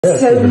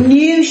So,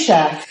 new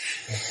chef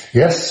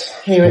Yes.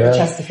 here at the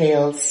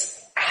Chesterfields.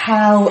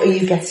 How are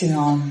you getting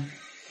on?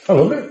 I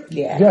love it.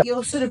 Yeah.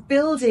 You're sort of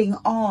building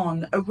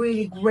on a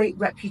really great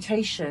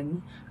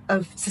reputation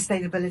of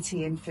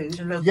sustainability in food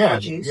and local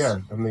produce.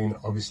 Yeah. I mean,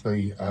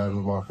 obviously,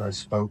 Mark and I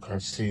spoke.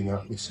 I've seen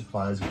that the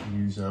suppliers that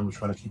we use, we're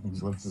trying to keep them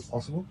as local as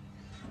possible,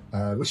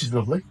 which is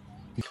lovely.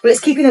 Well,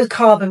 it's keeping those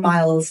carbon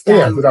miles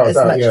down as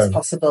much as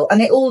possible.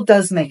 And it all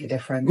does make a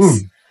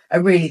difference.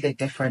 A really big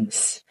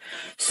difference.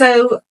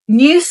 So,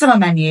 new summer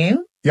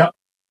menu. Yep.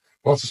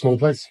 Lots of small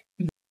plates.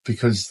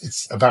 Because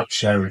it's about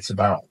sharing. It's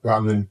about,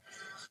 rather than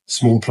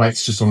small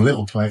plates just on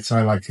little plates,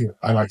 I like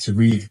to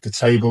read the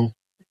table,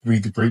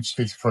 read the group,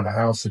 speak to the front of the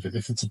house. If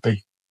it's if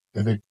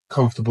they're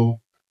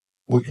comfortable,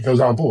 it goes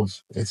on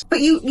boards.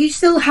 But you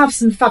still have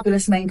some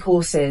fabulous main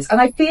courses,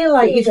 and I feel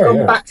like you've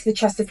gone back to the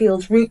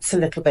Chesterfields roots a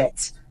little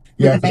bit.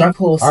 Yeah, the main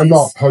courses. I'm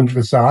not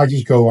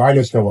 100%. I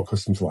just know what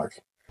customers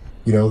like.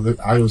 You know,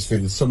 I always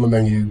think the summer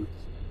menu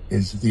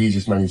is the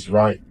easiest menu to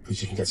write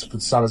because you can get some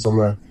good salads on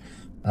there.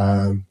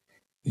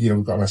 You know,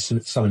 we've got a nice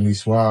salad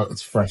niçoise.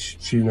 It's fresh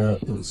tuna,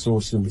 with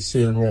sauce, and we're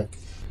searing it.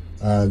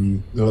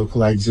 The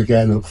local eggs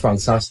again look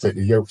fantastic.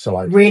 The yolks are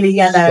like really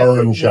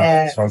yellow.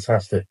 It's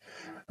fantastic.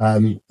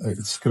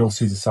 It's good old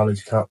Caesar salad.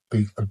 You can't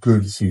beat a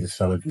good Caesar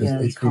salad.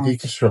 It's been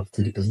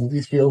deconstructed. It doesn't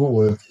need to be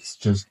overworked. It's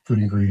just good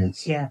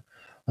ingredients. Yeah.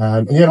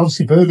 And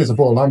obviously burgers. I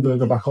brought a lamb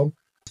burger back on.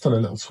 It's done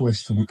a little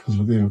twist because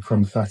we're doing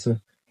crumb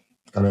feta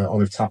and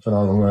olive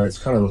tapenade on there. It's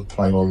kind of a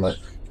play on like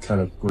kind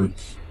of Greek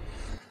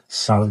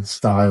salad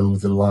style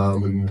with the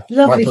lamb, and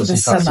lovely for the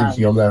summer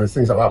on there and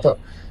things like that. But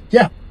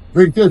yeah,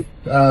 really good.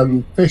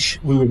 Fish,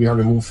 we will be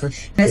having more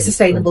fish. It's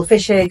sustainable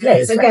fishing.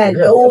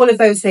 All of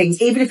those things,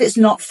 even if it's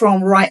not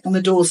from right on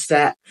the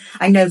doorstep,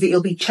 I know that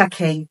you'll be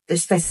checking the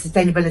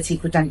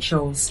sustainability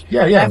credentials.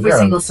 Every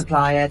single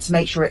supplier to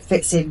make sure it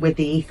fits in with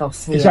the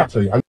ethos here.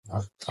 Exactly.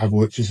 I've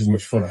worked just as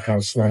much front of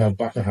house as I have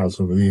back of house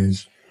over the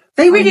years.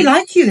 They really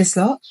like you, this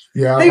lot.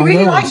 Yeah, they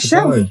really like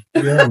Chef.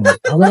 Yeah,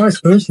 I'm a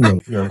nice person,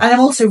 though. And I'm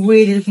also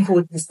really looking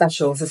forward to the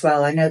specials as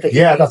well. I know that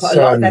you've got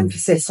a lot of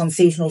emphasis on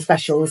seasonal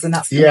specials, and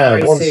that's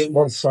very soon.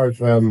 Once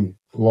I've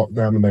locked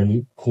down the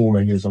menu, core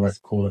menu as I like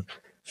to call it,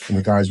 and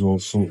the guys are all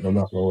sorted on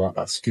that and all that,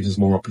 that gives us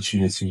more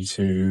opportunity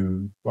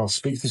to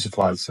speak to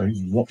suppliers, say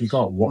what we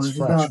got, what's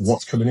fresh,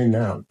 what's coming in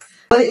now.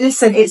 Well,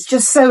 listen, it's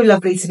just so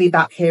lovely to be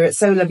back here. It's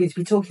so lovely to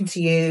be talking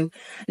to you,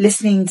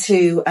 listening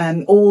to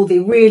all the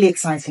really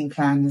exciting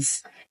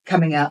plans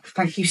coming up.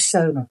 Thank you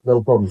so much.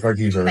 No problem. Thank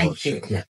you very much. Thank you. Yeah.